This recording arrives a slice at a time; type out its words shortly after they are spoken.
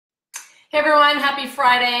Hey everyone, happy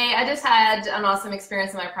Friday. I just had an awesome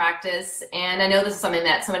experience in my practice, and I know this is something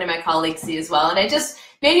that so many of my colleagues see as well, and I just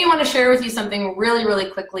made me want to share with you something really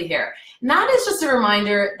quickly here. And that is just a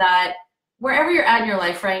reminder that wherever you're at in your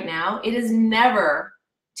life right now, it is never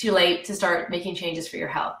too late to start making changes for your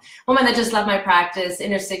health. A woman that just left my practice,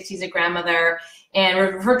 in her 60s, a grandmother,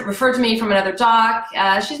 and referred to me from another doc.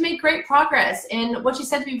 She's made great progress, and what she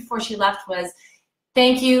said to me before she left was,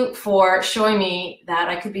 "Thank you for showing me that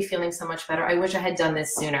I could be feeling so much better. I wish I had done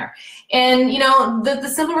this sooner." And you know, the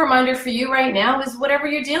simple reminder for you right now is whatever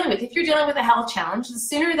you're dealing with. If you're dealing with a health challenge, the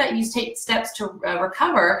sooner that you take steps to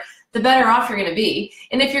recover, the better off you're going to be.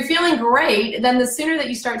 And if you're feeling great, then the sooner that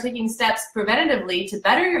you start taking steps preventatively to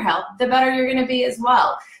better your health, the better you're going to be as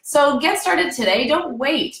well. So get started today. Don't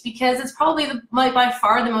wait, because it's probably by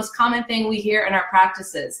far the most common thing we hear in our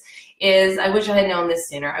practices is, "I wish I had known this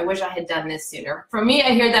sooner. I wish I had done this sooner." From me,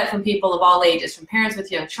 I hear that from people of all ages, from parents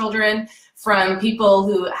with young children, from people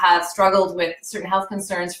who have struggled with certain health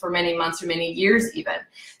concerns for many months or many years even.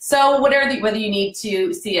 So whether you need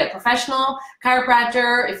to see a professional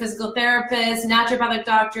chiropractor, a physical therapist, naturopathic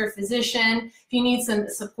doctor, physician, if you need some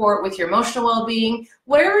support with your emotional well-being,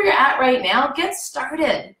 wherever you're at right now, get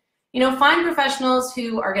started. You know, find professionals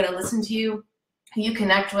who are going to listen to you, who you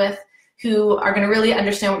connect with, who are going to really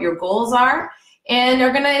understand what your goals are, and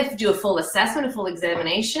are going to do a full assessment, a full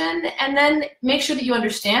examination, and then make sure that you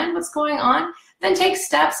understand what's going on. Then take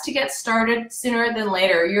steps to get started sooner than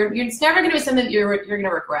later. It's never going to be something that you're going to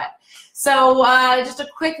regret. So just a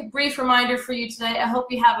quick, brief reminder for you today. I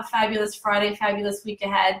hope you have a fabulous Friday, fabulous week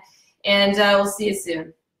ahead, and we'll see you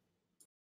soon.